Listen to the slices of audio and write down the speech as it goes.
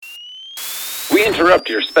We interrupt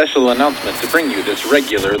your special announcement to bring you this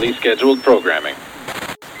regularly scheduled programming.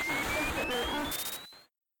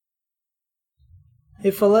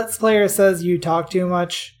 If a Let's Player says you talk too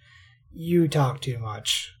much, you talk too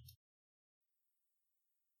much.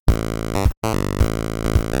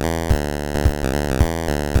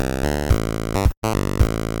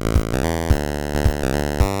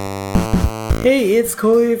 Hey, it's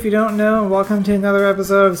Coley if you don't know, and welcome to another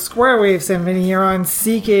episode of Square Wave Symphony here on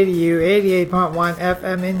CKDU 88.1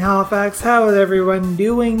 FM in Halifax. How is everyone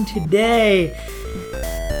doing today?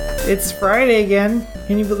 It's Friday again,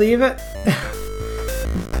 can you believe it?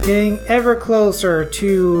 Getting ever closer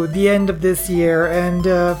to the end of this year, and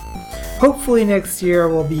hopefully next year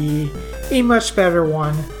will be a much better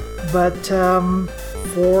one. But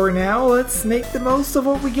for now, let's make the most of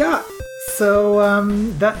what we got. So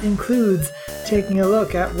that includes taking a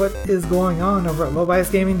look at what is going on over at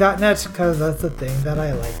lowbiasgaming.net, because that's the thing that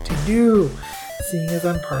I like to do, seeing as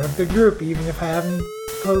I'm part of the group, even if I haven't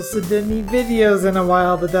posted any videos in a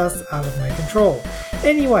while, but that's out of my control.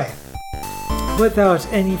 Anyway, without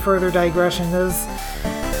any further digression, there's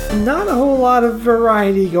not a whole lot of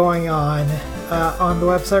variety going on the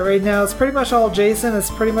website right now. It's pretty much all Jason,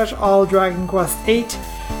 it's pretty much all Dragon Quest VIII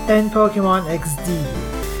and Pokemon XD.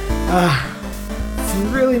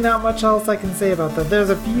 There's really not much else I can say about that. There's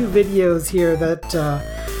a few videos here that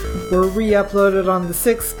were re-uploaded on the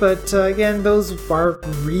 6th, but again, those are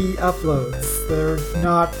re-uploads. They're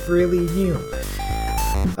not really new.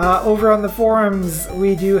 Over on the forums,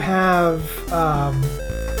 we do have,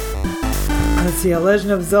 let's see, a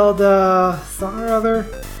Legend of Zelda, something or other.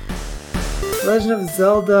 Legend of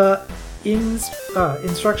Zelda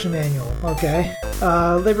instruction manual, okay.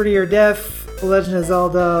 Liberty or Death, Legend of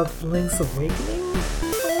Zelda Link's Awakening,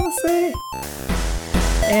 I want to say.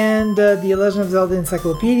 And the Legend of Zelda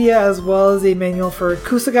Encyclopedia, as well as a manual for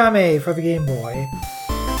Kusagame for the Game Boy.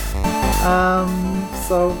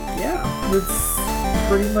 So, yeah, that's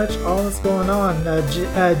pretty much all that's going on.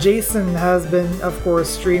 Jason has been, of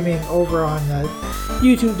course, streaming over on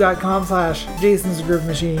youtube.com/Jason's Groove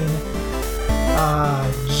Machine.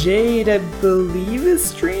 Jade, I believe, is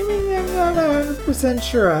streaming. I'm not 100%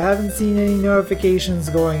 sure. I haven't seen any notifications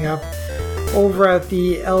going up over at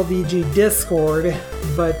the LVG Discord,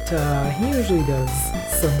 but he usually does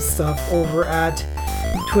some stuff over at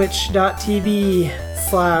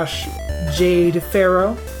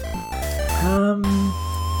twitch.tv/JadeFaro.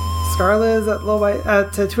 Scarlet is at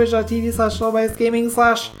twitch.tv/lowbiasgaming/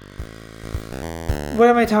 what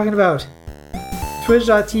am I talking about?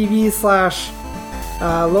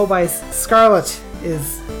 twitch.tv/lowbias Scarlet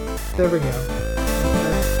is, there we go.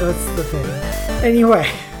 That's the thing. Anyway,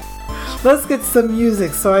 let's get some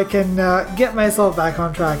music so I can get myself back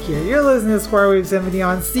on track here. You're listening to Square Wave Symphony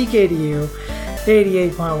on CKDU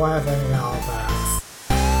 88.1 FM in Halifax.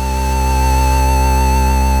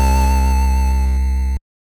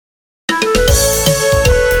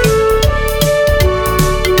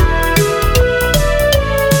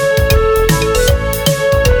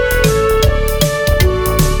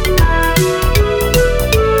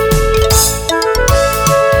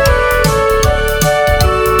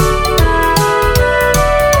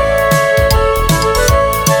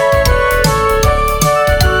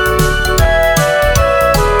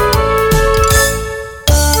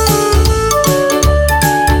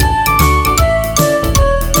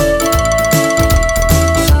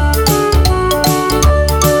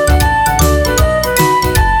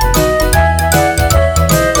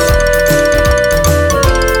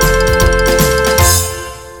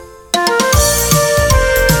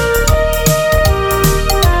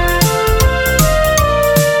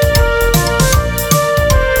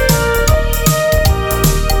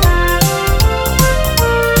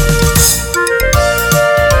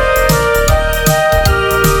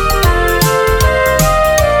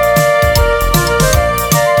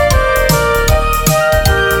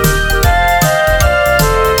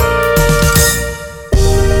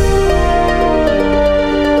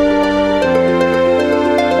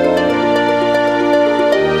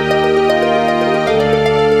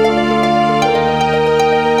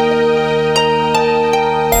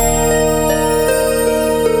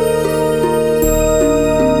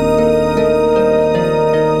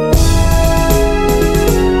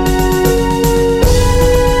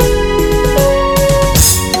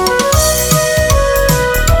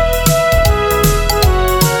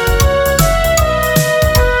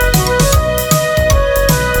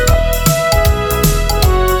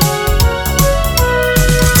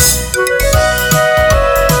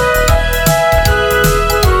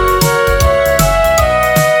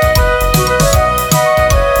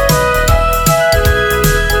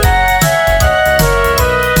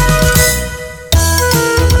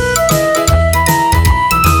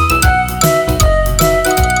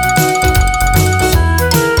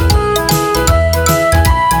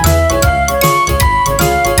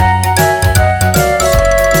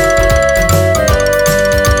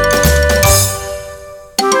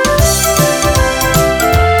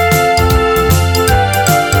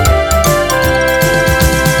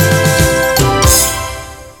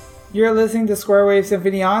 the Square Wave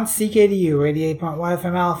Symphony on CKDU 88.1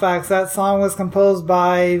 FM Halifax. That song was composed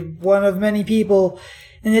by one of many people,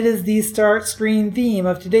 and it is the start screen theme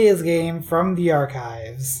of today's game from the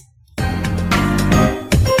archives.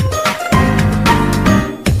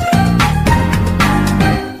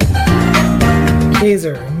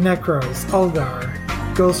 Kaiser, Necros,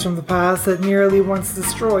 Ulgar, ghosts from the past that nearly once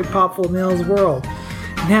destroyed Popful Mill's world.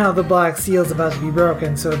 Now the Black Seal is about to be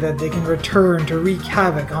broken so that they can return to wreak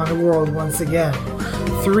havoc on the world once again.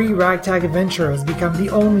 3 ragtag adventurers become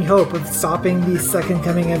the only hope of stopping the second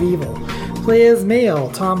coming of evil. Play as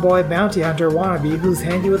Male, tomboy bounty hunter wannabe who's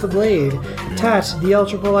handy with a blade, Tat, the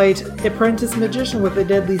ultra-polite apprentice magician with a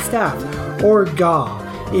deadly staff, or Gaw,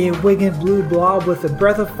 a winged blue blob with a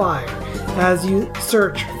breath of fire, as you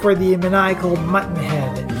search for the maniacal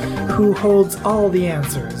Muttonhead, who holds all the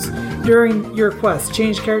answers. During your quest,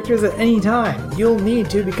 change characters at any time. You'll need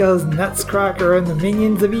to because Nutscracker and the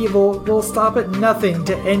minions of evil will stop at nothing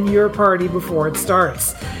to end your party before it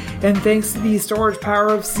starts. And thanks to the storage power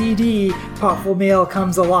of CD, Popful Mail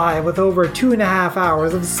comes alive with over 2.5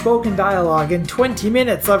 hours of spoken dialogue and 20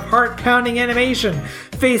 minutes of heart-pounding animation.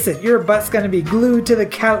 Face it, your butt's gonna be glued to the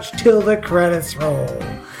couch till the credits roll.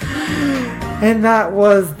 And that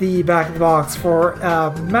was the back of the box for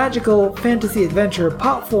magical fantasy adventure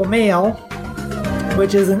Popful Mail,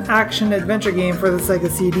 which is an action-adventure game for the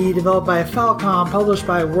Sega CD developed by Falcom, published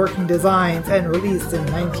by Working Designs, and released in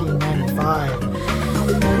 1995.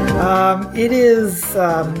 It is,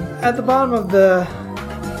 at the bottom of the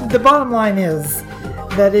bottom line is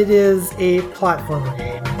that it is a platformer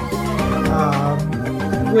game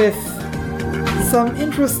with some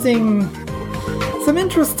interesting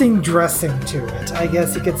dressing to it, I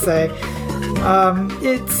guess you could say.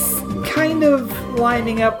 It's kind of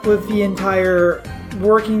lining up with the entire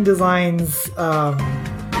Working Designs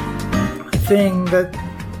thing, that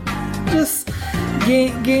just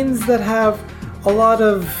games that have a lot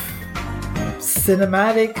of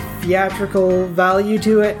cinematic, theatrical value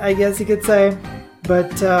to it, I guess you could say.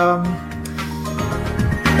 But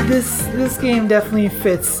this game definitely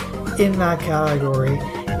fits in that category.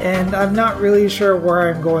 And I'm not really sure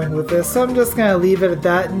where I'm going with this, so I'm just going to leave it at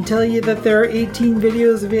that and tell you that there are 18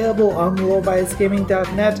 videos available on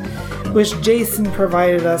lowbiasgaming.net, which Jason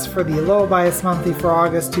provided us for the Low Bias Monthly for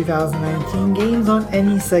August 2019 games on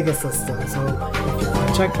any Sega system. So if you want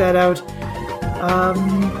to check that out,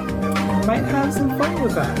 you might have some fun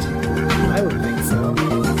with that. I would think so.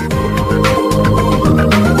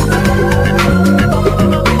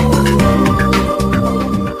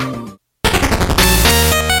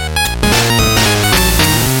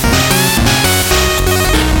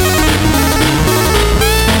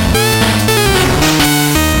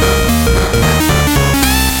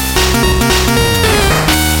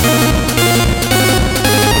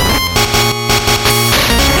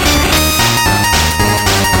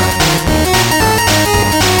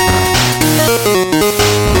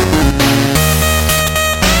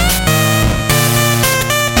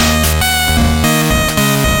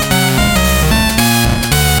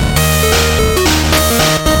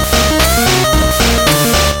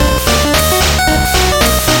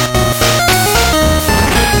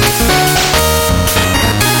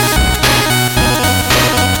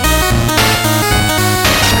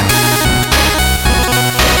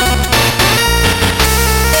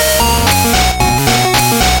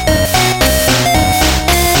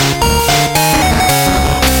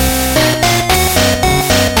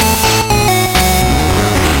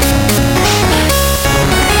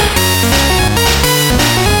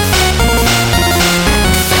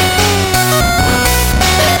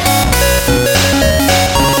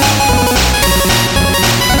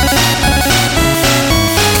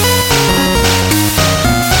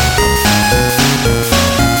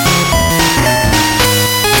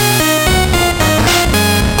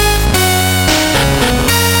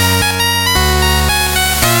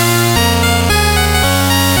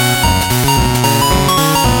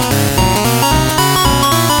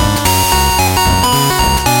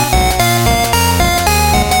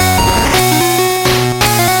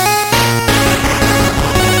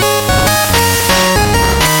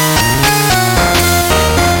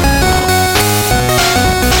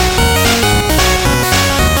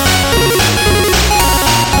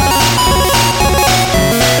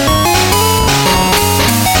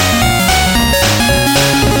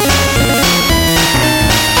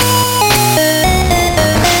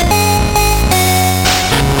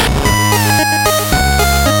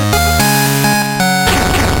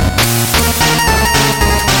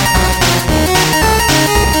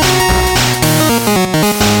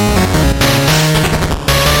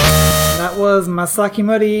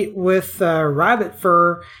 Sakimori with Rabbit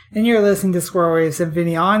Fur, and you're listening to Square Wave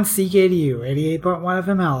Symphony on CKDU 88.1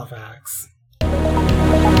 FM Halifax.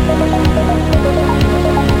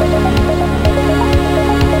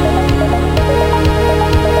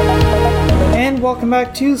 And welcome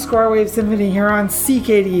back to Square Wave Symphony here on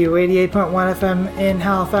CKDU 88.1 FM in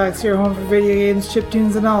Halifax, your home for video games,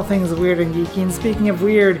 chiptunes, and all things weird and geeky. And speaking of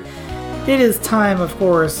weird, it is time, of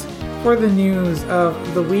course, for the news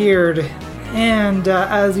of the weird. And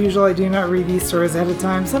as usual, I do not read these stories ahead of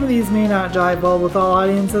time. Some of these may not jive well with all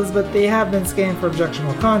audiences, but they have been scanned for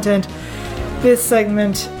objectionable content. This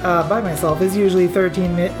segment by myself is usually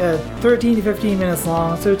 13 to 15 minutes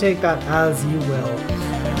long, so take that as you will.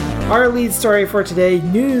 Our lead story for today,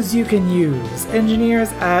 news you can use.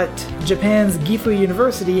 Engineers at Japan's Gifu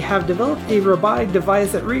University have developed a robotic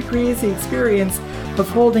device that recreates the experience of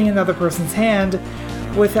holding another person's hand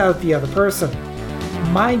without the other person.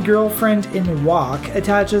 My Girlfriend in Walk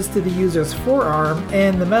attaches to the user's forearm,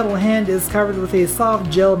 and the metal hand is covered with a soft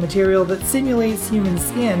gel material that simulates human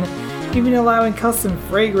skin, even allowing custom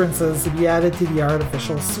fragrances to be added to the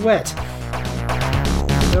artificial sweat.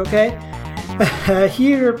 Okay?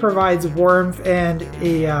 Heater provides warmth, and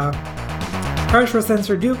a pressure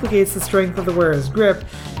sensor duplicates the strength of the wearer's grip,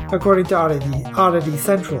 according to Oddity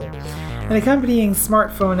Central. An accompanying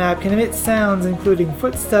smartphone app can emit sounds including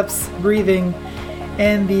footsteps, breathing,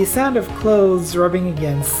 and the sound of clothes rubbing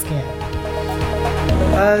against skin.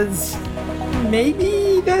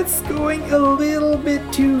 Maybe that's going a little bit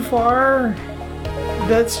too far.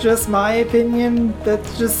 That's just my opinion. That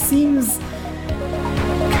just seems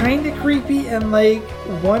kind of creepy and like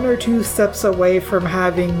one or two steps away from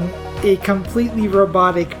having a completely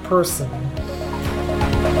robotic person.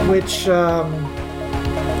 Which,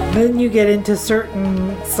 then you get into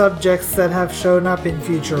certain subjects that have shown up in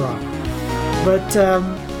Futurama. But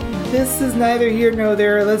this is neither here nor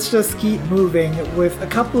there. Let's just keep moving with a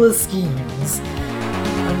couple of schemes.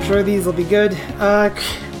 I'm sure these will be good.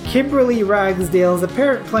 Kimberly Ragsdale's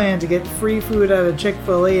apparent plan to get free food at a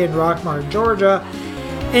Chick-fil-A in Rockmart, Georgia,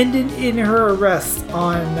 ended in her arrest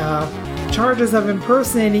on charges of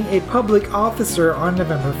impersonating a public officer on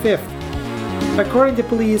November 5th. According to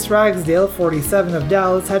police, Ragsdale, 47, of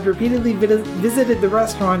Dallas, had repeatedly visited the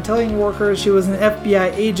restaurant telling workers she was an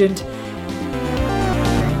FBI agent.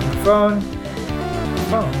 Phone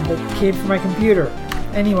that came from my computer.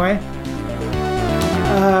 Anyway,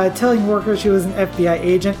 telling workers she was an FBI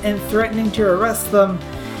agent and threatening to arrest them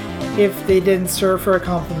if they didn't serve her a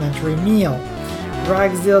complimentary meal.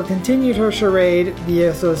 Ragsdale continued her charade, the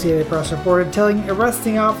Associated Press reported, telling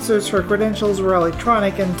arresting officers her credentials were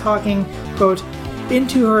electronic and talking, quote,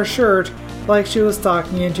 into her shirt like she was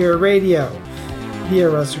talking into her radio, the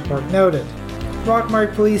arrest report noted.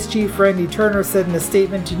 Rockmart Police Chief Randy Turner said in a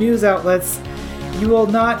statement to news outlets, "You will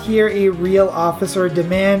not hear a real officer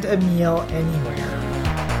demand a meal anywhere."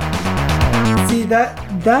 See, that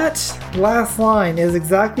last line is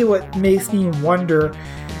exactly what makes me wonder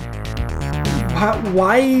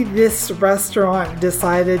why this restaurant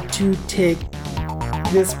decided to take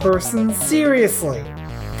this person seriously.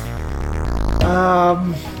 I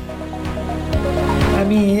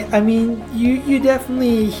mean, you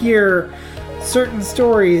definitely hear certain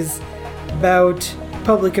stories about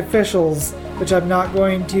public officials, which I'm not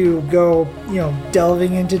going to go,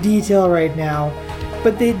 delving into detail right now,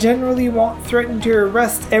 but they generally won't threaten to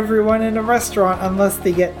arrest everyone in a restaurant unless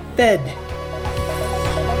they get fed.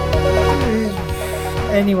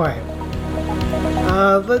 Anyway,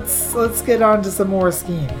 let's get on to some more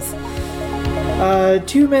schemes.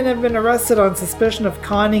 2 men have been arrested on suspicion of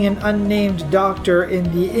conning an unnamed doctor in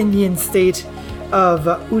the Indian state of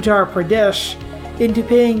Uttar Pradesh into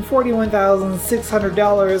paying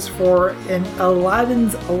 $41,600 for an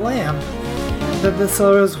Aladdin's lamp that the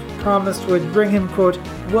sellers promised would bring him, quote,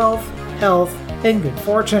 wealth, health, and good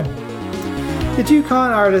fortune. The two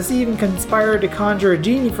con artists even conspired to conjure a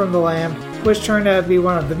genie from the lamp, which turned out to be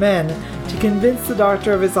one of the men, to convince the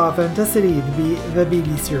doctor of its authenticity, the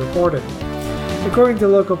BBC reported. According to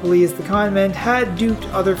local police, the con men had duped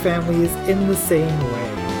other families in the same way.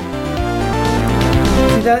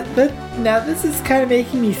 Now this is kind of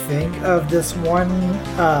making me think of this one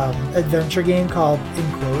adventure game called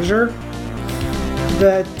Enclosure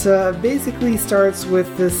that basically starts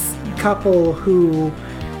with this couple who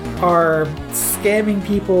are scamming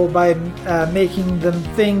people by making them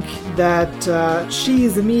think that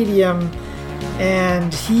she's a medium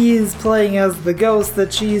and he's playing as the ghost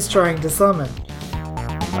that she's trying to summon.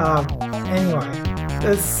 Anyway,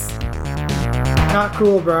 it's not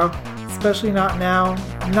cool, bro. Especially not now.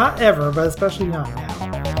 Not ever, but especially not now.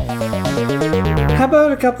 How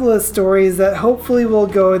about a couple of stories that hopefully will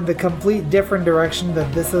go in the complete different direction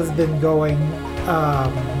that this has been going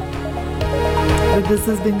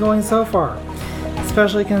so far,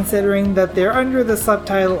 especially considering that they're under the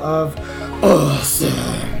subtitle of Awesome.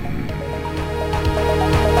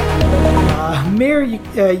 Mayor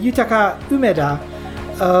Yutaka Umeda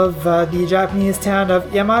of the Japanese town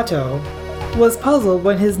of Yamato was puzzled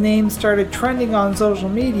when his name started trending on social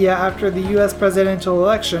media after the US presidential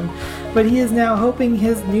election, but he is now hoping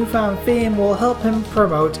his newfound fame will help him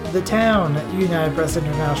promote the town, United Press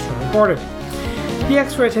International reported. The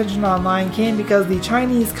extra attention online came because the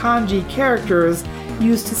Chinese kanji characters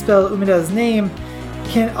used to spell Umeda's name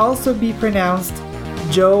can also be pronounced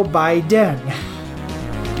Joe Biden,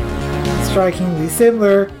 strikingly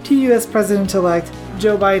similar to US President-elect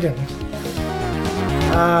Joe Biden.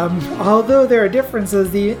 Although there are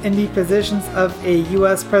differences in the positions of a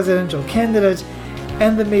US presidential candidate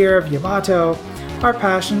and the mayor of Yamato, our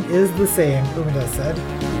passion is the same, Umeda said.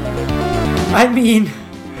 I mean,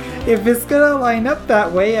 if it's gonna line up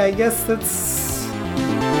that way, I guess that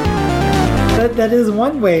is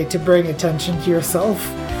one way to bring attention to yourself.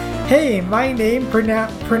 Hey, my name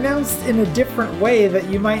pronounced in a different way that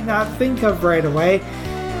you might not think of right away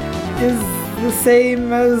is the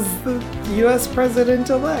same as the US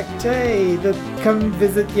President-elect. Hey, come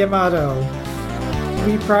visit Yamato.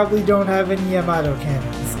 We probably don't have any Yamato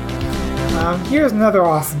cannons. Here's another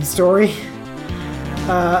awesome story.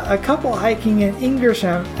 A couple hiking in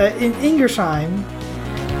Ingersheim,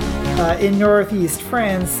 in northeast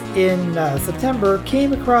France in September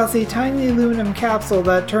came across a tiny aluminum capsule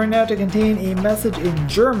that turned out to contain a message in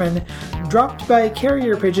German dropped by a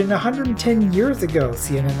carrier pigeon 110 years ago,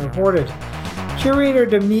 CNN reported. Curator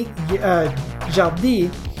Dominique Jaldi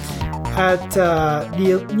at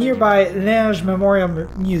the nearby Lange Memorial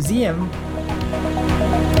Museum,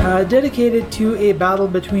 dedicated to a battle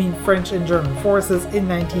between French and German forces in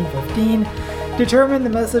 1915, determined the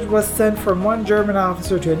message was sent from one German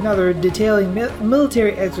officer to another, detailing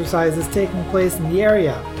military exercises taking place in the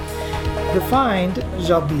area. The find,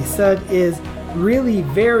 Jaldi said, is really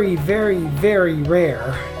very, very, very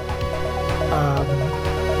rare.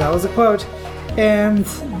 That was a quote. And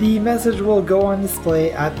the message will go on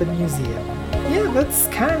display at the museum. Yeah, that's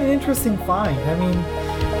kind of an interesting find. I mean,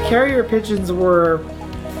 carrier pigeons were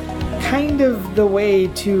kind of the way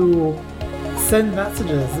to send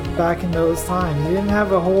messages back in those times. You didn't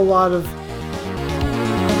have a whole lot of...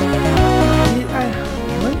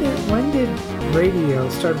 When did radio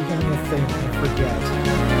start becoming a thing? I forget.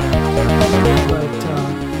 But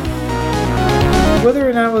whether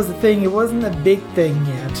or not it was a thing, it wasn't a big thing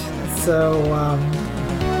yet. So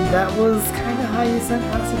that was kind of how you sent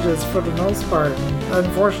messages for the most part. And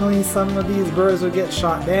unfortunately, some of these birds would get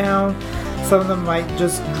shot down. Some of them might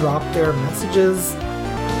just drop their messages,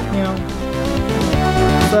 you know.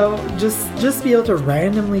 So just be able to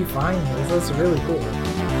randomly find those. That's really cool.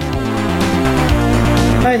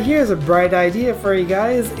 Here's a bright idea for you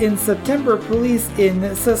guys. In September, police in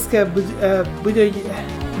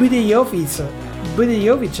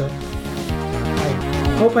Budějovice,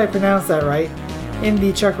 I hope I pronounced that right, in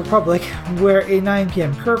the Czech Republic, where a 9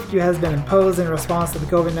 p.m. curfew has been imposed in response to the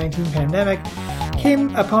COVID-19 pandemic,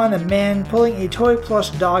 came upon a man pulling a toy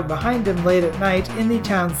plush dog behind him late at night in the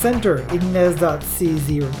town center,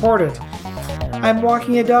 Ignes.cz reported. "I'm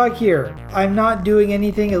walking a dog here. I'm not doing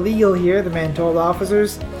anything illegal here," the man told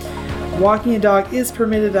officers. Walking a dog is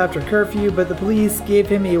permitted after curfew, but the police gave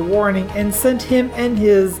him a warning and sent him and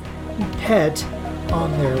his pet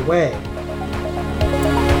on their way.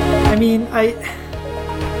 I mean,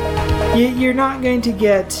 you're not going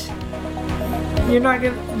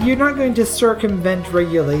to circumvent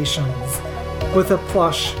regulations with a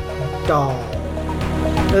plush doll.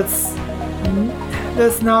 That's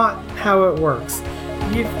not how it works.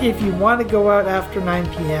 If you want to go out after 9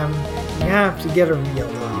 p.m., you have to get a real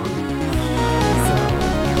dog. So,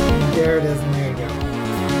 there it is, and there you go.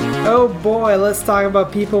 Oh boy, let's talk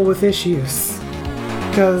about people with issues.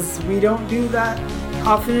 Because we don't do that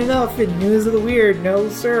often enough in News of the Weird, no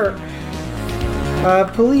sir.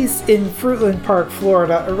 Police in Fruitland Park,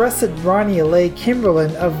 Florida arrested Ronnie Leigh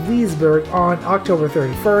Kimberlin of Leesburg on October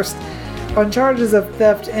 31st on charges of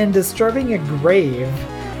theft and disturbing a grave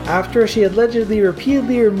after she allegedly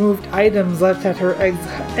repeatedly removed items left at her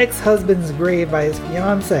ex-husband's grave by his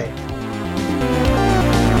fiancée.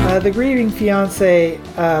 The grieving fiancé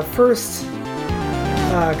first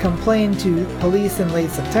complained to police in late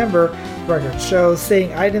September, records show,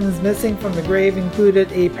 saying items missing from the grave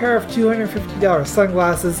included a pair of $250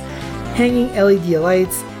 sunglasses, hanging LED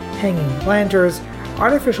lights, hanging planters,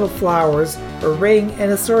 artificial flowers, a ring,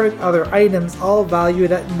 and assorted other items, all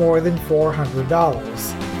valued at more than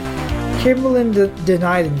 $400. Kimberlin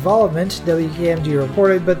denied involvement, WKMD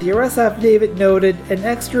reported, but the arrest affidavit noted an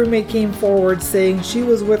ex-roommate came forward saying she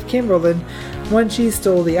was with Kimberlin when she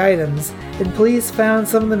stole the items, and police found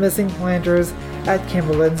some of the missing planters at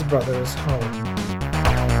Kimberlin's brother's home.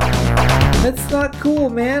 That's not cool,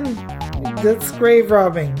 man. That's grave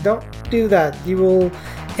robbing. Don't do that. You will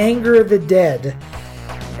anger the dead,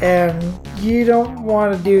 and you don't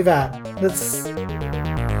want to do that. That's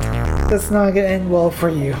not going to end well for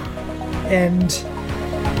you. And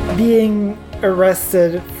being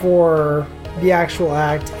arrested for the actual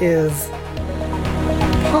act is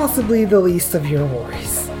possibly the least of your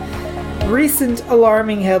worries. Recent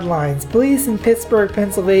alarming headlines. Police in Pittsburgh,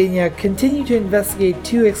 Pennsylvania continue to investigate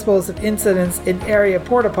 2 explosive incidents in area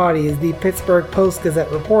porta potties, the Pittsburgh Post-Gazette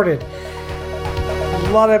reported. A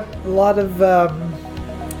lot of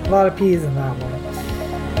P's in that one.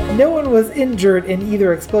 No one was injured in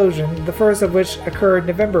either explosion, the first of which occurred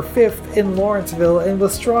November 5th in Lawrenceville and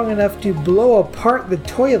was strong enough to blow apart the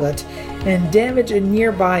toilet and damage a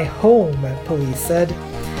nearby home, police said.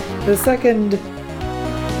 The second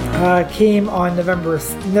came on November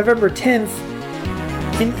 10th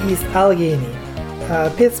in East Allegheny.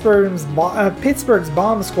 Pittsburgh's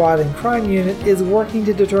bomb squad and crime unit is working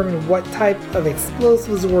to determine what type of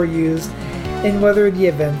explosives were used and whether the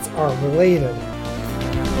events are related.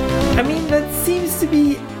 I mean, that seems to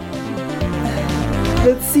be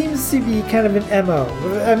kind of an MO.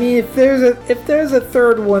 I mean, if there's a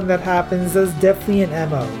third one that happens, that's definitely an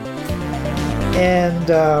MO. And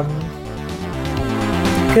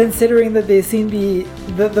considering that they seem to be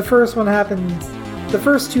the first one happened, the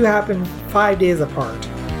first 2 happened 5 days apart.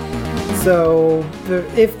 So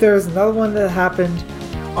if there's another one that happened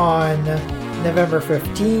on November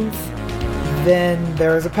 15th, then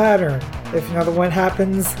there's a pattern. If another one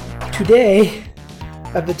happens today,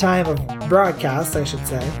 at the time of broadcast, I should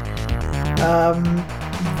say,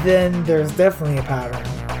 then there's definitely a pattern.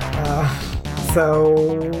 So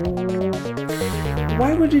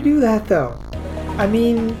why would you do that, though? I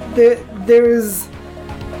mean, there's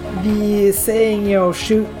the saying,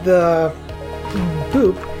 shoot the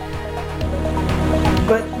poop,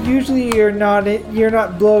 but usually you're not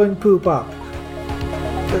blowing poop up.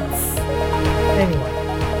 Anyway.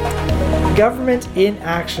 Government in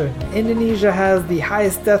action. Indonesia has the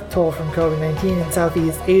highest death toll from COVID-19 in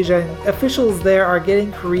Southeast Asia, and officials there are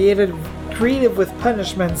getting creative with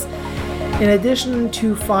punishments in addition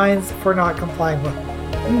to fines for not complying with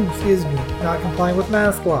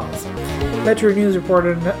mask laws. Metro News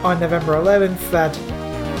reported on November 11th that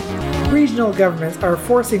regional governments are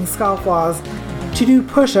forcing scofflaws to do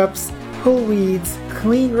push-ups, pull weeds,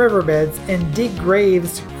 clean riverbeds, and dig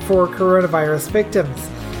graves for coronavirus victims.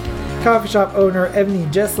 Coffee shop owner Evnie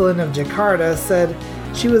Jesselin of Jakarta said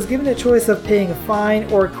she was given a choice of paying a fine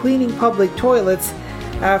or cleaning public toilets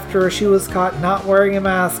after she was caught not wearing a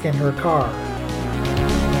mask in her car.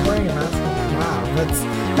 Wearing a mask? Wow, that's...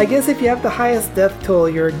 I guess if you have the highest death toll,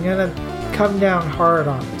 you're gonna come down hard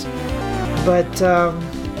on it. But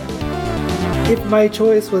if my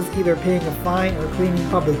choice was either paying a fine or cleaning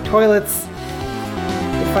public toilets,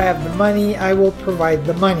 if I have the money, I will provide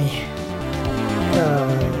the money.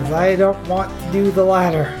 I don't want to do the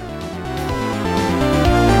latter.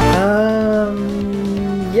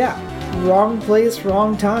 Yeah, wrong place,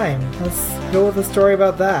 wrong time. Let's go with a story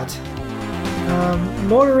about that.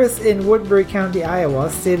 Motorists in Woodbury County, Iowa,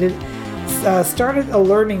 started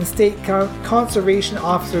alerting State Conservation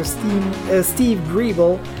Officer Steve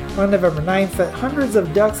Griebel on November 9th that hundreds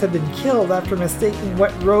of ducks had been killed after mistaking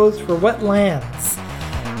wet roads for wetlands,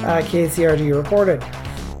 KCRG reported.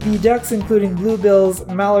 The ducks, including bluebills,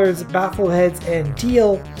 mallards, baffleheads, and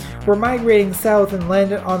teal, were migrating south and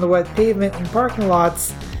landed on the wet pavement in parking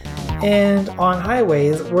lots and on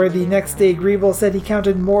highways, where the next day Griebel said he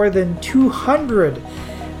counted more than 200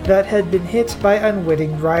 that had been hit by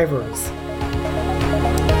unwitting drivers.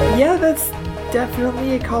 Yeah, that's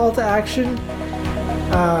definitely a call to action.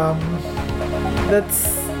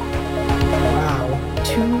 That's... wow,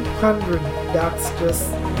 200 ducks just...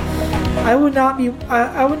 I would not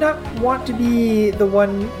want to be the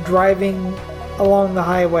one driving along the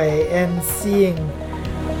highway and seeing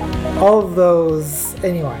all of those.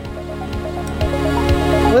 Anyway,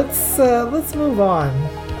 let's move on.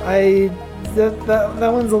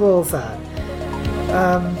 That one's a little sad.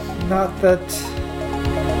 Not that.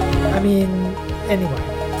 I mean, anyway,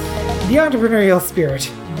 the entrepreneurial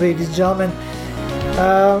spirit, ladies and gentlemen.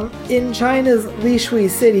 In China's Lishui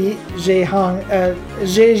City,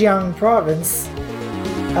 Zhejiang Province,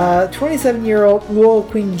 27-year-old Luo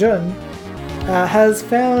Qingjun has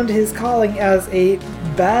found his calling as a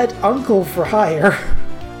bad uncle for hire.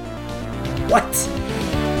 What?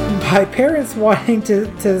 By parents wanting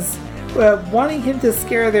wanting him to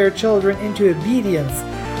scare their children into obedience,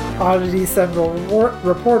 Oddity Central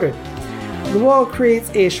reported. Luo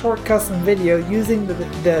creates a short custom video using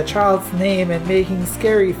the child's name and making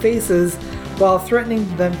scary faces while threatening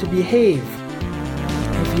them to behave.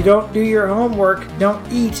 If you don't do your homework, don't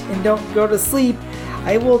eat, and don't go to sleep,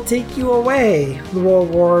 I will take you away, Luo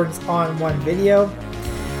warns on one video.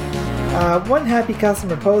 One happy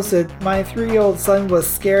customer posted, "My 3-year-old son was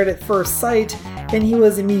scared at first sight, and he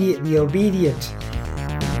was immediately obedient."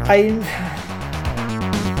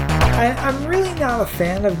 I'm really not a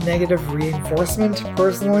fan of negative reinforcement,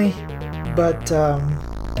 personally, but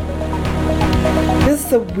this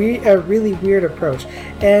is a really weird approach.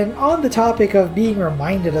 And on the topic of being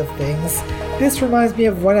reminded of things, this reminds me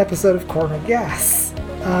of one episode of Corner Gas,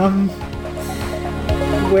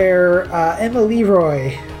 where Emma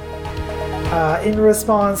Leroy, in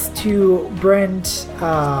response to Brent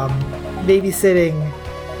babysitting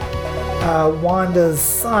Wanda's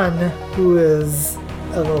son, who is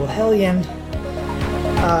a little hellion,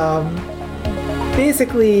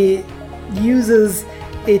 basically uses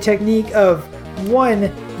a technique of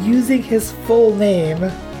 1, using his full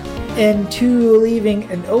name, and 2, leaving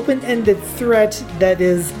an open-ended threat that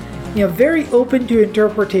is, very open to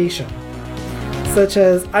interpretation. Such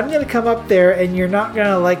as, I'm going to come up there and you're not going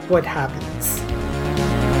to like what happens.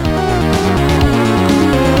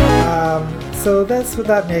 So that's what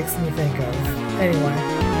that makes me think of. Anyway.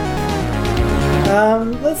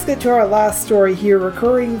 Let's get to our last story here.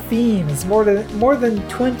 Recurring themes. More than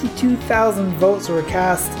 22,000 votes were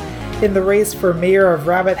cast in the race for mayor of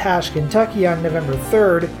Rabbit Hash, Kentucky on November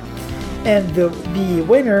 3rd. And the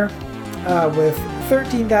winner, with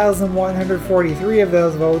 13,143 of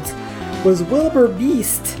those votes, was Wilbur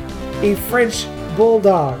Beast, a French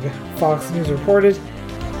bulldog, Fox News reported,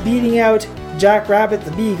 beating out Jack Rabbit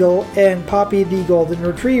the Beagle and Poppy the Golden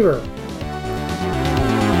Retriever.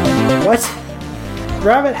 What?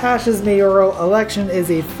 Rabbit Hash's mayoral election is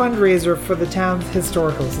a fundraiser for the town's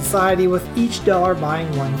historical society, with each dollar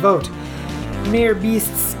buying 1 vote. Mayor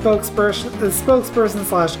Beast's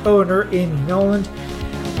spokesperson/owner, Amy Noland,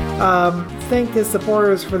 thanked his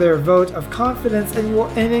supporters for their vote of confidence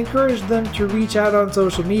and encouraged them to reach out on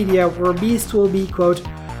social media, where Beast will be, quote,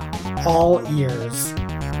 all ears.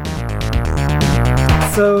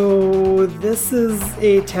 So this is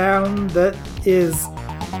a town that is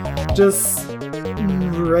just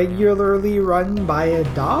regularly run by a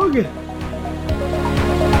dog?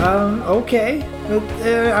 Okay.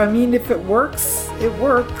 I mean, if it works,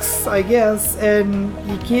 I guess. And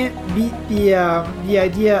you can't beat the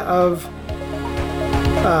idea of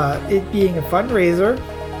it being a fundraiser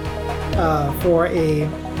for a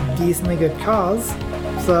decently good cause.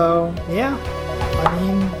 So, yeah. I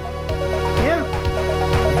mean, yeah.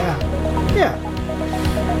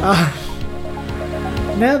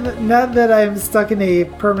 Now that I'm stuck in a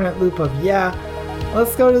permanent loop of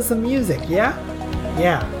let's go to some music, yeah?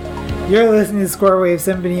 You're listening to Square Wave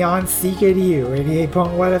Symphony on CKDU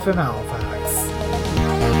 88.1 FM Halifax.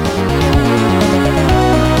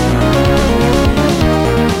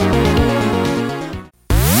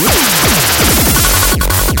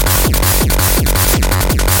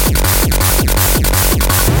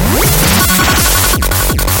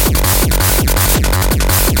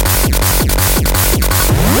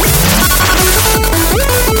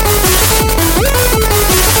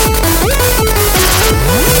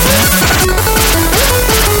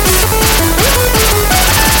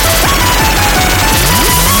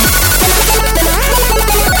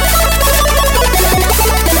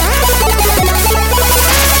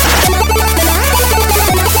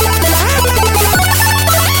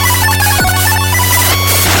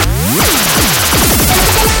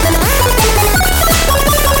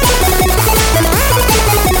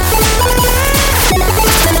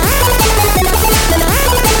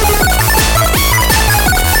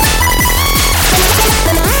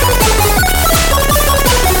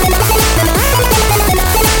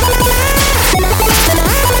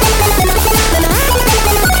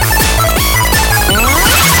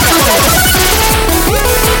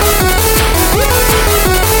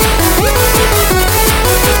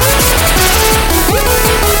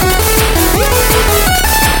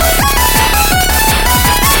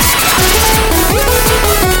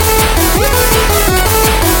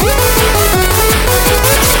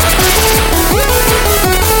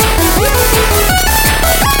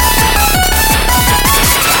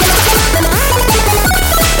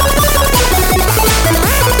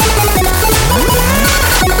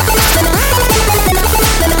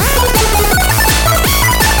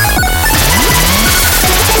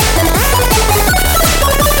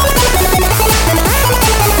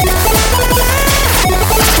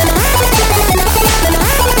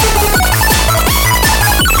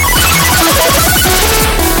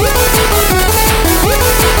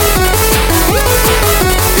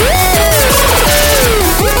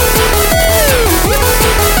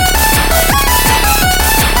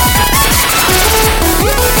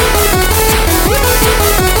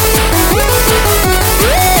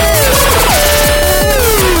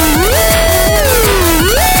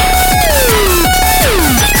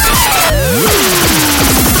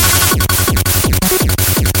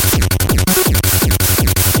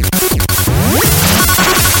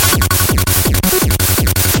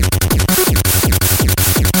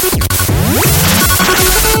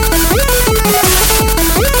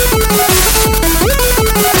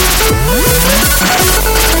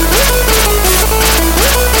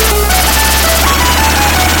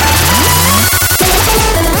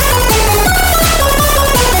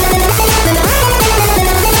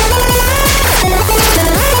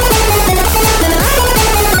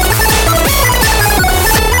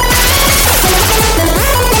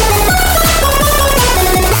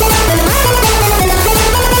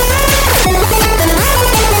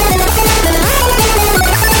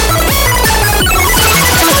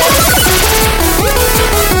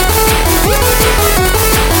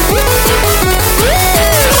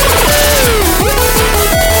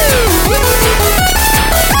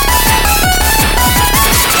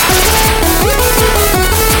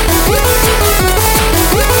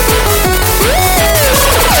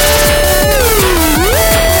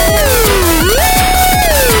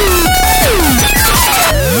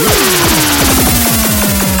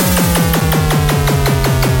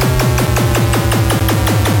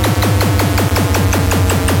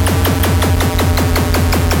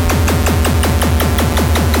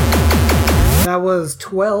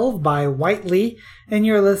 by Whiteley, and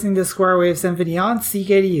you're listening to Square Wave Symphony on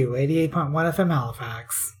CKDU 88.1 FM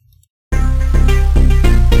Halifax.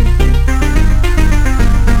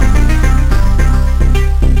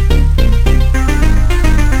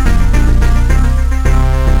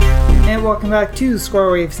 And welcome back to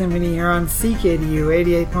Square Wave Symphony here on CKDU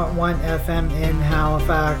 88.1 FM in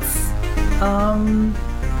Halifax.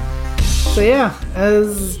 So yeah,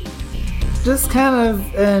 as just kind of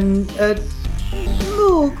a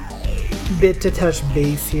little bit to touch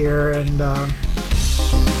base here and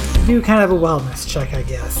do kind of a wellness check, I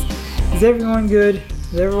guess. Is everyone good?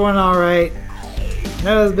 Is everyone alright? I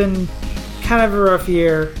know it's been kind of a rough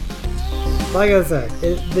year. Like I said,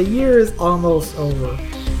 the year is almost over.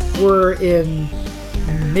 We're in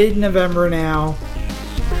mid-November now.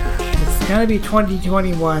 It's gonna be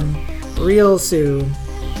 2021 real soon,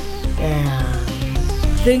 and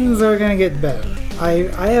things are gonna get better.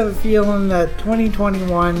 I have a feeling that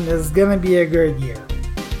 2021 is gonna be a good year.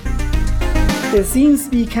 It seems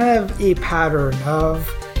to be kind of a pattern of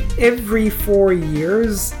every 4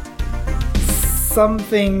 years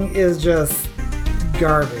something is just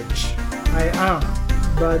garbage. I don't know,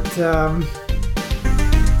 but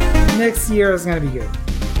next year is going to be good.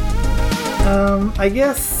 I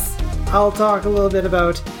guess I'll talk a little bit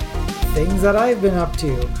about things that I've been up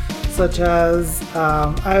to, such as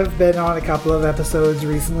I've been on a couple of episodes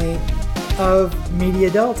recently of Media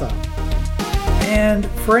Delta. And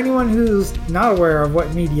for anyone who's not aware of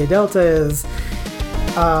what Media Delta is,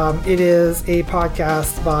 it is a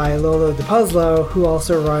podcast by Lolo DePuzlo, who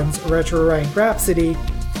also runs Retro Rank Rhapsody,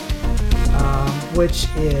 which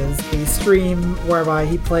is a stream whereby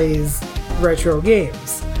he plays retro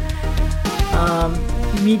games.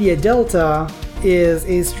 Media Delta is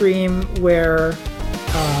a stream where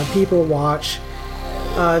people watch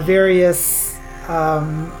various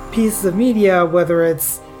pieces of media, whether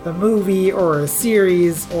it's a movie or a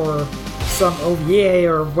series or some OVA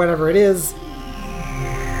or whatever it is,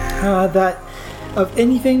 that of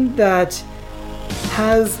anything that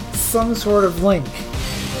has some sort of link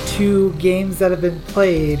to games that have been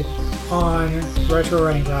played on Retro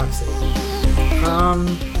Rank Rhapsody.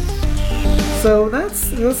 So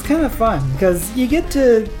that's kind of fun because you get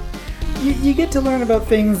to learn about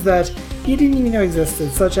things that you didn't even know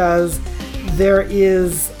existed, such as there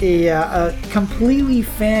is a completely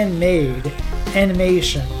fan-made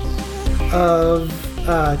animation of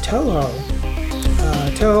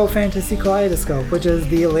Touhou Fantasy Kaleidoscope, which is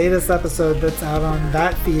the latest episode that's out on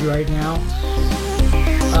that feed right now.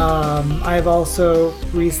 I've also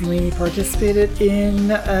recently participated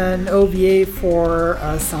in an OVA for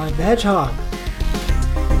Sonic the Hedgehog.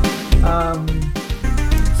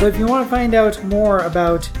 So if you want to find out more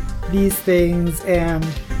about these things and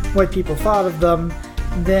what people thought of them,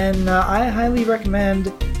 then I highly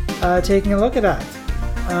recommend taking a look at that.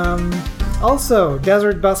 Also,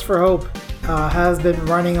 Desert Bus for Hope has been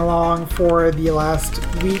running along for the last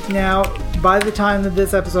week now. By the time that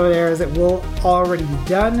this episode airs, it will already be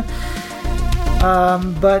done.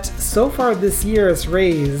 But so far this year it's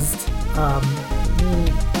raised...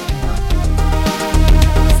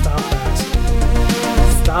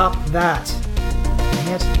 Stop that. Dang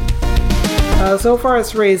it. So far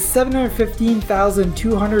it's raised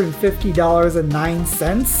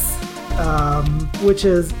 $715,250.09, which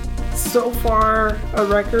is so far a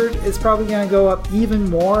record. It's probably going to go up even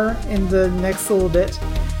more in the next little bit.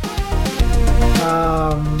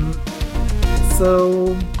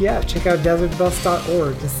 So yeah, check out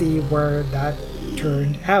desertbus.org to see where that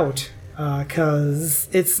turned out, because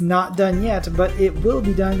it's not done yet, but it will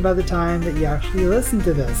be done by the time that you actually listen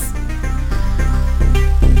to this.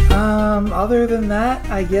 Other than that,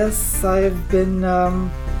 I guess I've been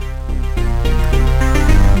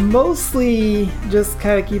mostly just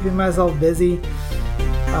kind of keeping myself busy.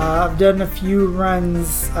 I've done a few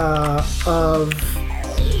runs of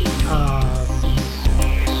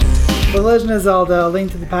The Legend of Zelda: A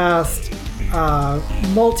Link to the Past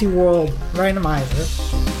multi-world randomizer,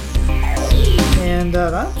 and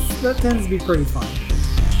that tends to be pretty fun.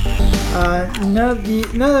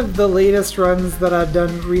 None of the latest runs that I've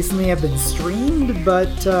done recently have been streamed,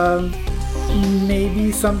 but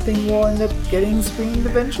maybe something will end up getting streamed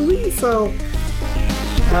eventually. So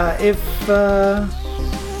if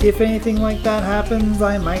anything like that happens,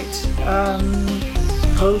 I might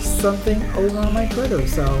post something over on my Twitter.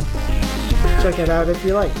 So check it out if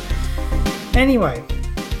you like. Anyway,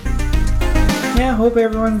 yeah, hope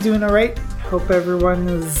everyone's doing alright. Hope everyone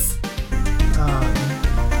is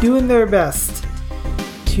doing their best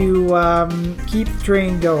to keep the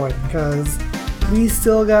train going, because we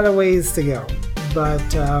still got a ways to go. But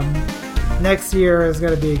next year is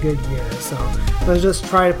going to be a good year. So let's just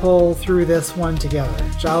try to pull through this one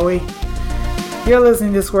together, shall we? You're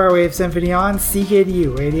listening to Square Wave Symphony on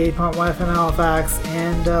CKDU 88.1 FM Halifax,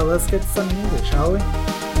 and let's get some music, shall we?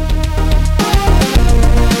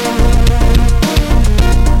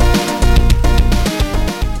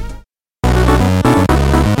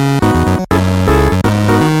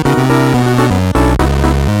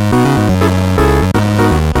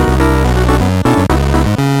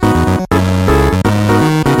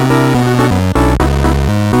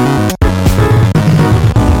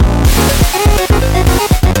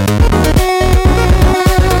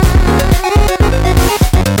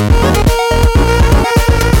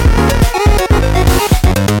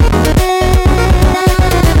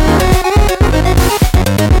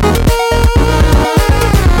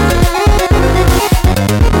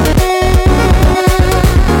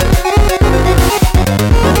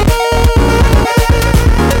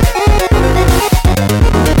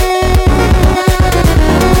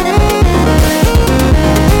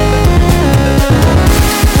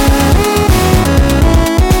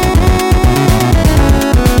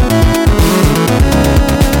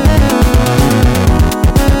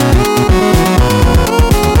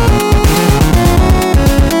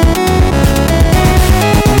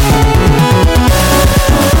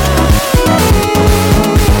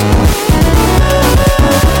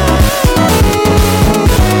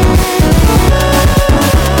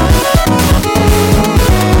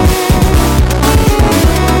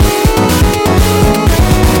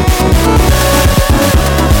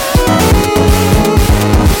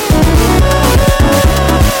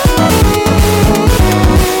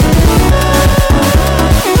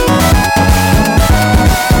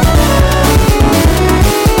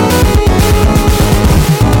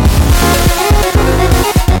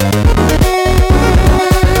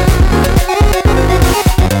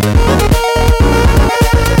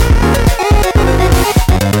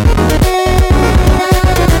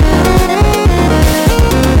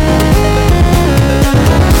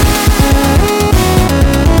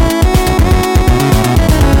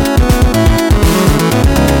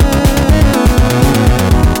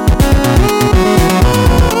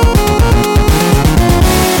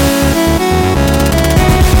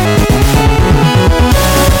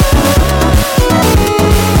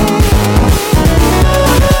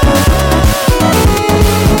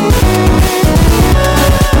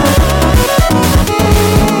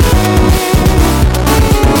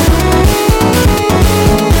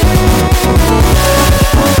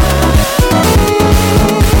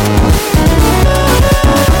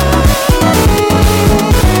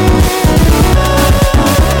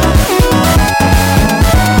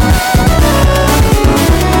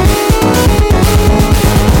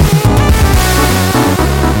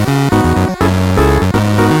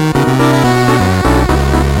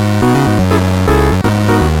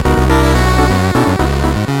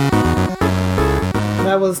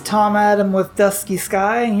 Tom Adam with Dusky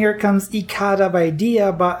Sky, and here comes Ikada by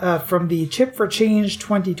Dia from the Chip for Change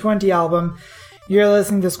 2020 album. You're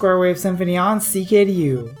listening to Square Wave Symphony on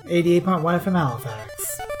CKDU 88.1 FM Halifax.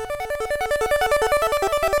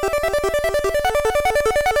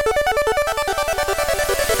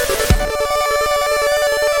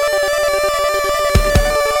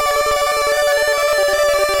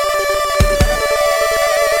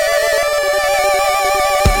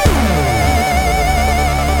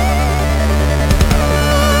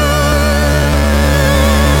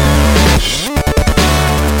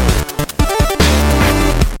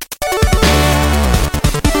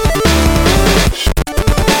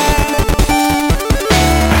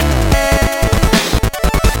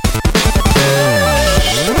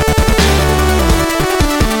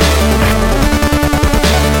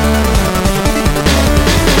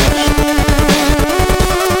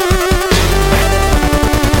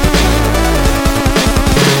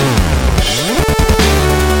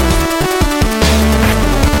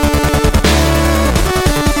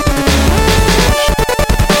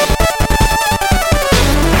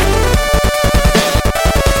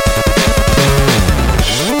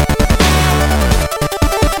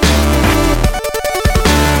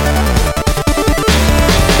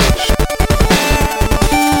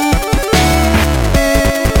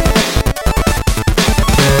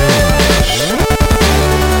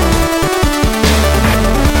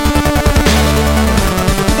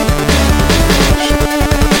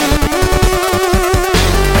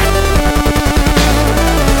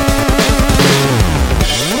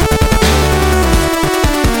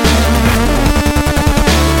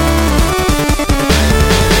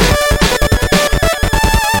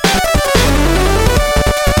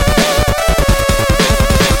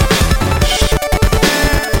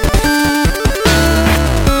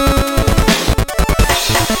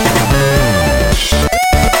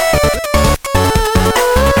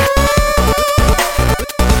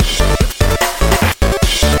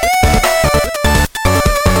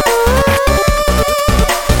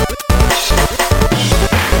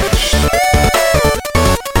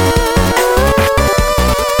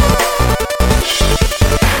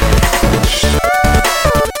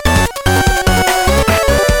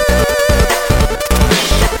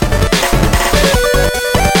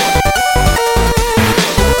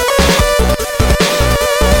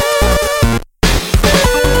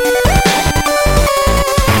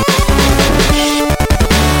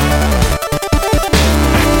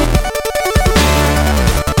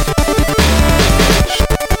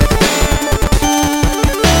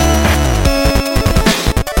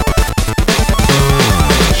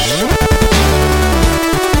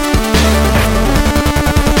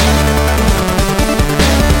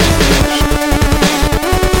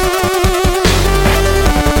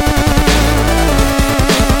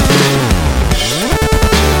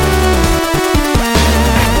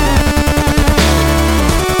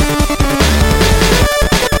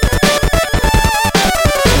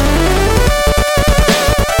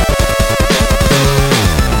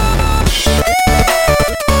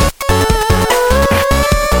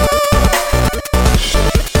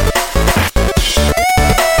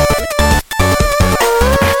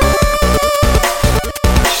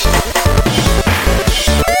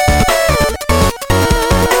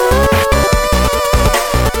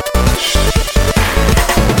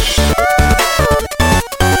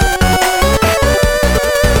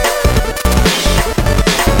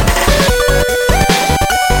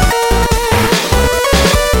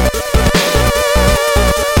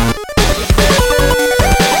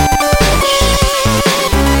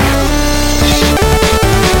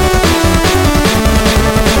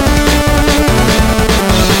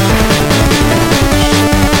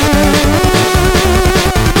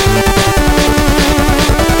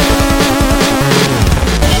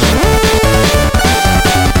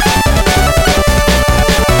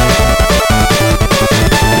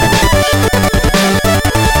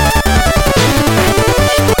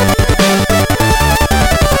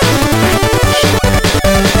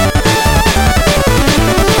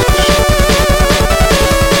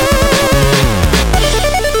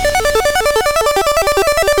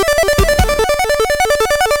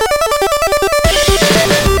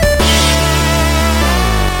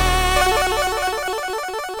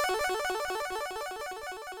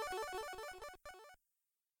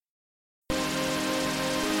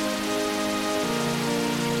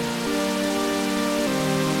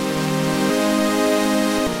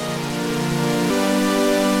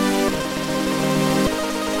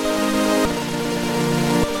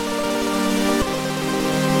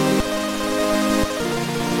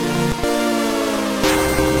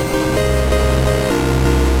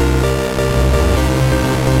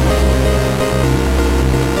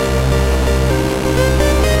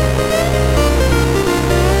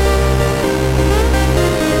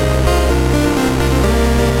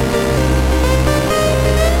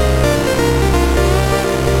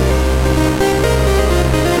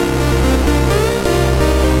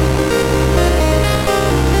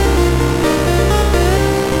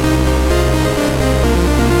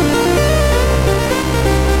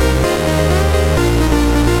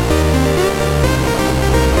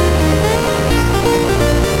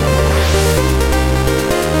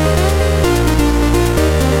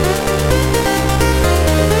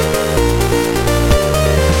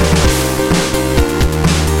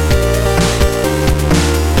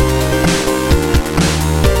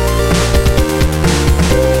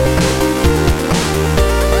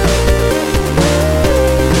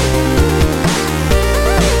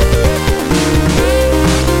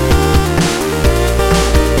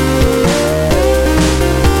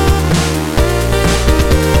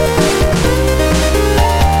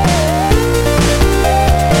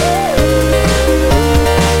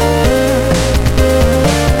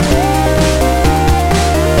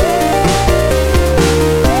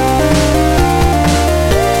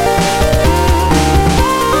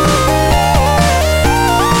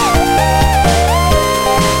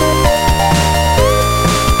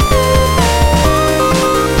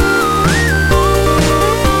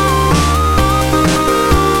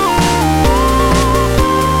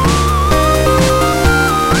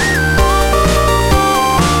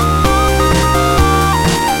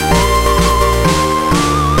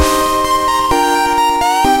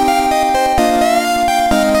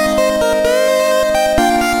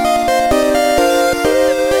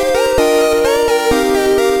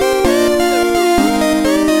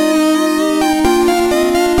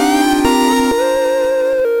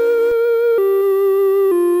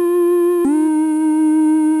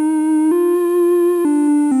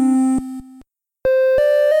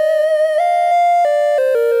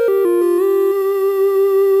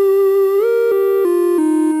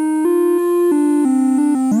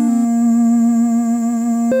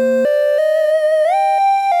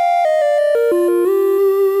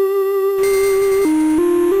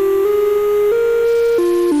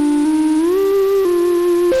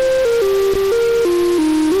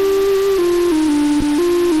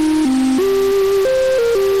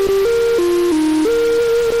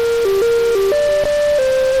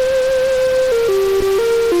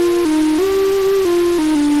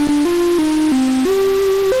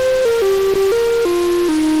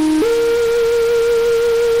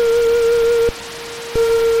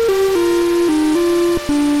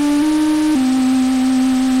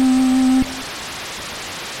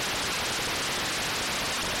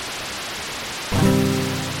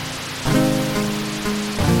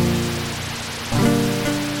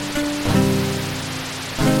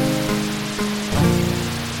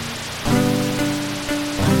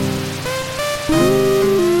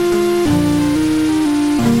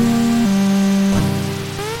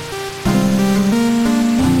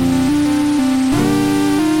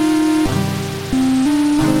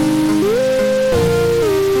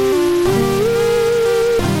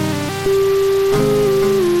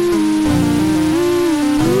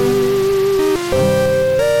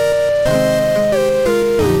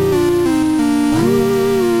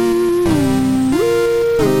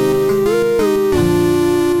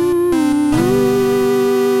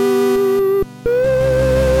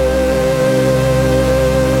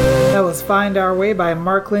 Find Our Way by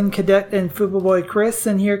Marklin, Cadet, and Football Boy Chris.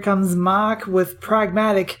 And here comes Mock with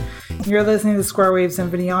Pragmatic. You're listening to Square Wave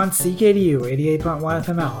Symphony on CKDU 88.1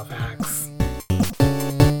 FM Halifax.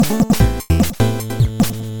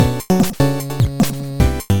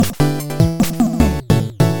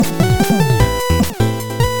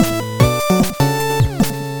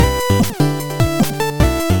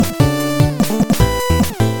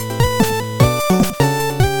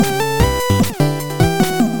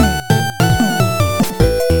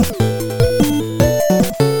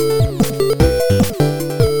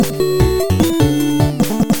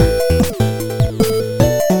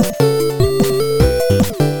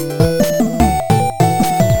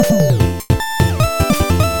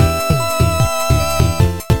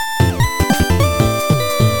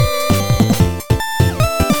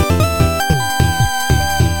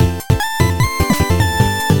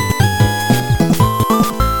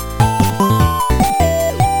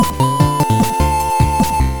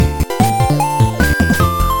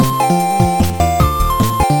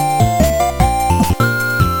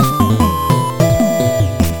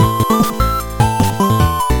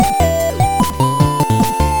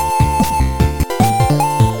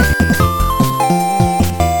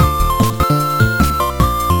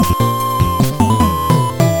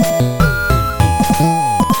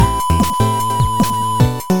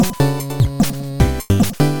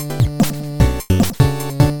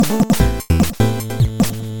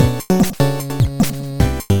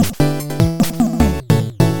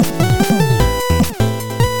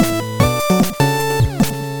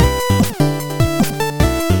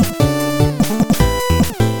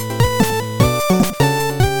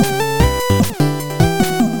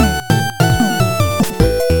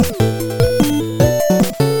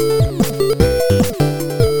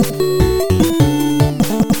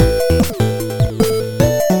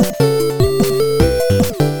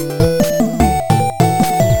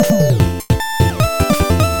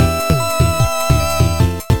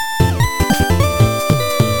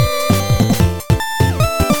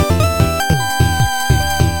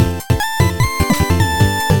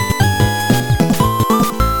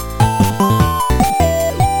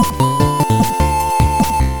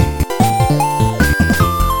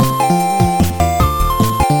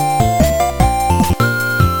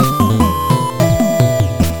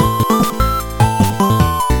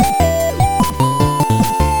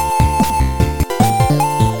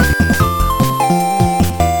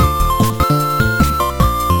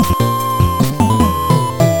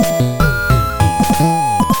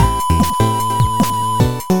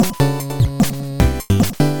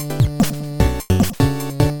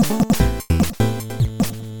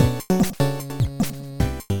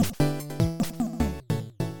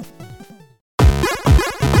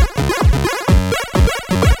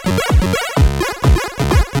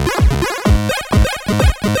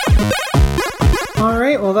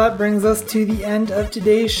 Well, that brings us to the end of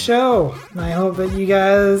today's show. I hope that you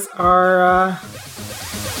guys are,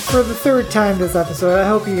 for the third time this episode, I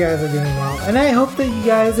hope you guys are doing well. And I hope that you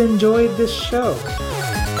guys enjoyed this show.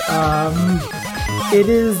 It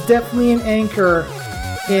is definitely an anchor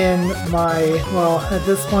in my, well, at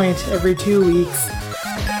this point, every 2 weeks.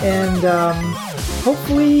 And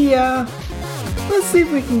hopefully, let's see if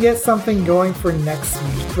we can get something going for next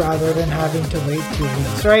week rather than having to wait 2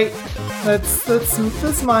 weeks, right?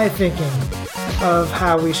 That's my thinking of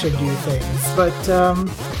how we should do things, but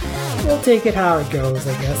we'll take it how it goes,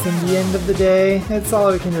 I guess. In the end of the day, that's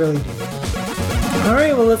all we can really do.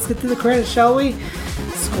 Alright, well, let's get to the credits, shall we?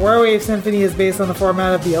 Square Wave Symphony is based on the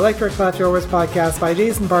format of the Electric Leftovers podcast by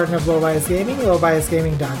Jason Barton of Low Bias Gaming,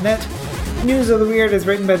 lowbiasgaming.net. News of the Weird is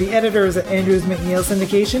written by the editors at Andrews McNeil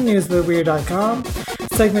Syndication, newsoftheweird.com.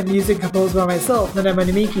 Segment music composed by myself, Nadema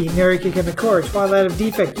Namiki, Nariki Kimikor, Twilight of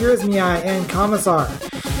Defect, Yurizmiai, and Commissar.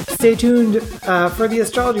 Stay tuned for the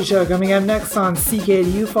Astrology Show coming up next on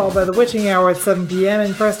CKDU, followed by the Witching Hour at 7 p.m.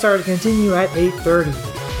 and Press Start to continue at 8:30.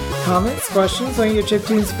 Comments, questions, want your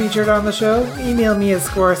chiptunes featured on the show? Email me at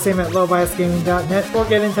squaresim@lowbiasgaming.net or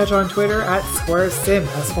get in touch on Twitter at squaresim,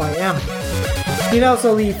 S-Y-M. You can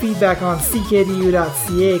also leave feedback on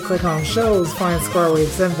ckdu.ca, click on shows, find Square Wave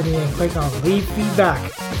Symphony, and click on leave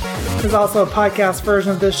feedback. There's also a podcast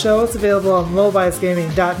version of this show. It's available on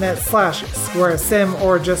lowbiasgaming.net/squaresim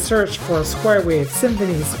or just search for Square Wave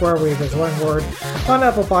Symphony, Square Wave is one word, on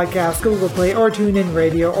Apple Podcasts, Google Play, or TuneIn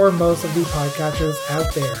Radio, or most of the podcatchers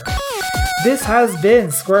out there. This has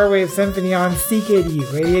been Square Wave Symphony on CKDU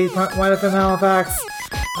 88.1 FM Halifax.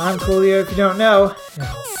 I'm Coolio if you don't know, and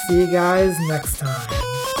I'll see you guys next time.